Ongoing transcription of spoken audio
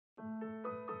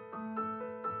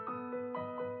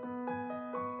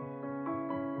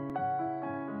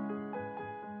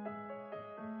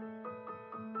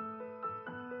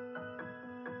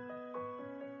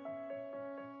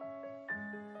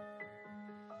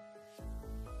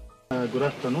Good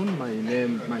afternoon.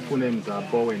 My full name is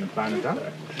Bowen.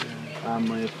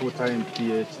 I'm a full-time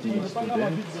PhD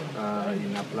student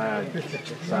in applied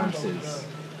sciences.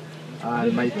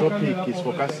 And my topic is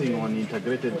focusing on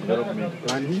integrated development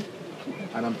planning,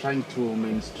 and I'm trying to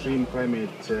mainstream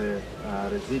climate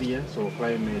resilience or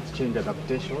climate change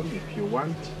adaptation, if you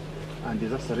want, and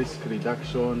disaster risk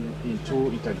reduction into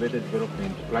integrated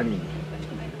development planning.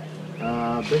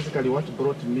 Basically, what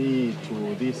brought me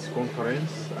to this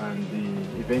conference and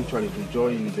eventually to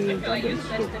join the Zambia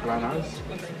Institute of Planners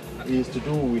is to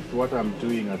do with what I'm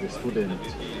doing as a student.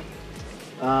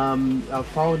 I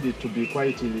found it to be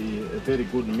quite a very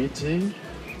good meeting.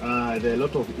 There are a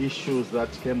lot of issues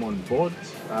that came on board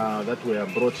that were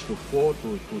brought to fore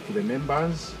to the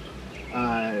members,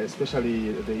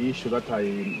 especially the issue that I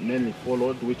mainly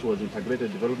followed, which was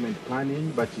integrated development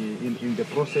planning. But in the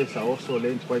process, I also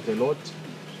learned quite a lot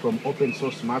from open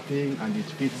source mapping, and it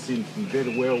fits in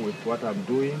very well with what I'm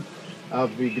doing.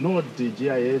 I've ignored the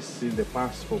GIS in the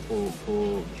past for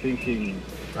thinking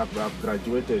I've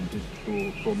graduated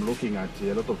from looking at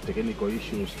a lot of technical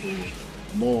issues to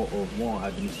more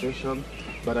administration,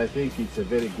 but I think it's a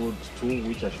very good tool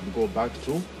which I should go back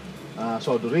to.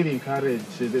 So I'd really encourage,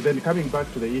 then coming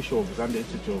back to the issue of Zambia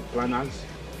Institute of Planners,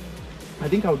 I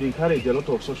think I would encourage a lot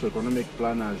of socio-economic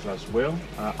planners as well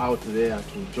out there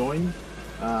to join.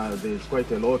 There's quite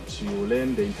a lot you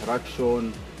learn, the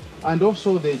interaction, and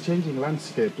also the changing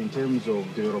landscape in terms of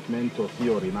developmental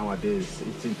theory nowadays.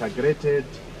 It's integrated,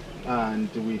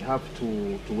 and we have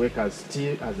to work as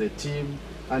a team.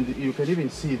 And you can even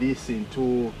see this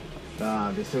into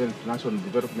the 7th National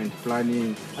Development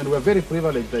Planning. And we're very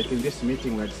privileged that in this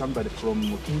meeting we had somebody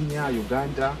from Kenya,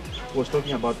 Uganda, who was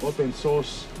talking about open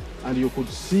source, and you could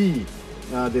see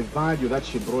the value that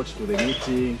she brought to the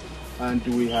meeting. And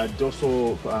we had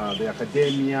also the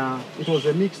academia. It was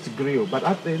a mixed grill, but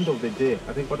at the end of the day,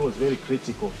 I think what was very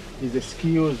critical is the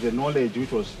skills, the knowledge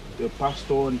which was passed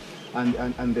on,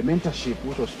 and the mentorship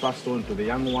which was passed on to the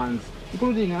young ones,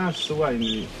 including us who are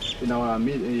in our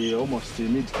almost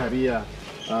mid-career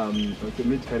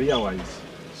wise.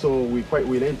 So we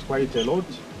learned quite a lot,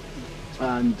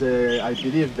 and I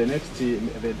believe the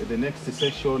next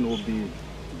session will be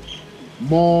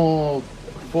more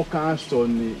focused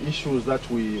on the issues that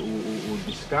we will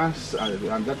discuss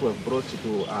and that we have brought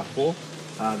to our fore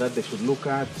that they should look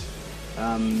at.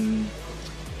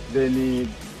 Then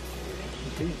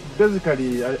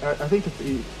basically, I think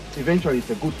eventually it's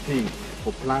a good thing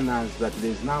for planners that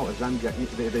there's now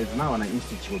an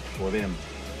institute for them.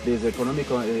 There's the Economic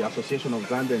Association of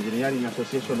Zambia, Engineering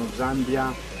Association of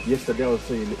Zambia. Yesterday I was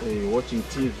watching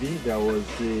TV. There was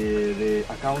the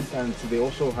accountants. They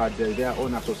also had their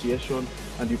own association,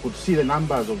 and you could see the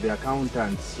numbers of the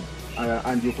accountants,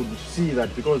 and you could see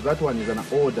that because that one is an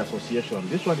old association.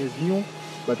 This one is new,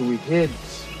 but we heard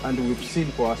and we've seen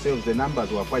for ourselves the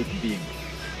numbers were quite big.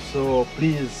 So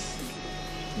please,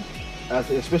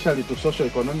 especially to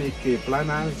socio-economic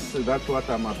planners, that's what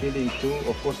I'm appealing to.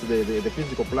 Of course, the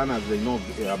physical planners, they know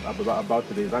about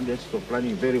the Zambia Institute of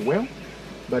Planning very well,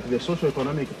 but the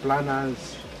socio-economic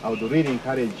planners, I would really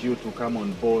encourage you to come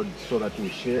on board so that we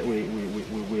share,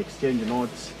 we exchange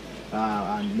notes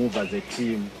and move as a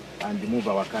team and move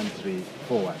our country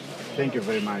forward. Thank you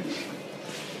very much.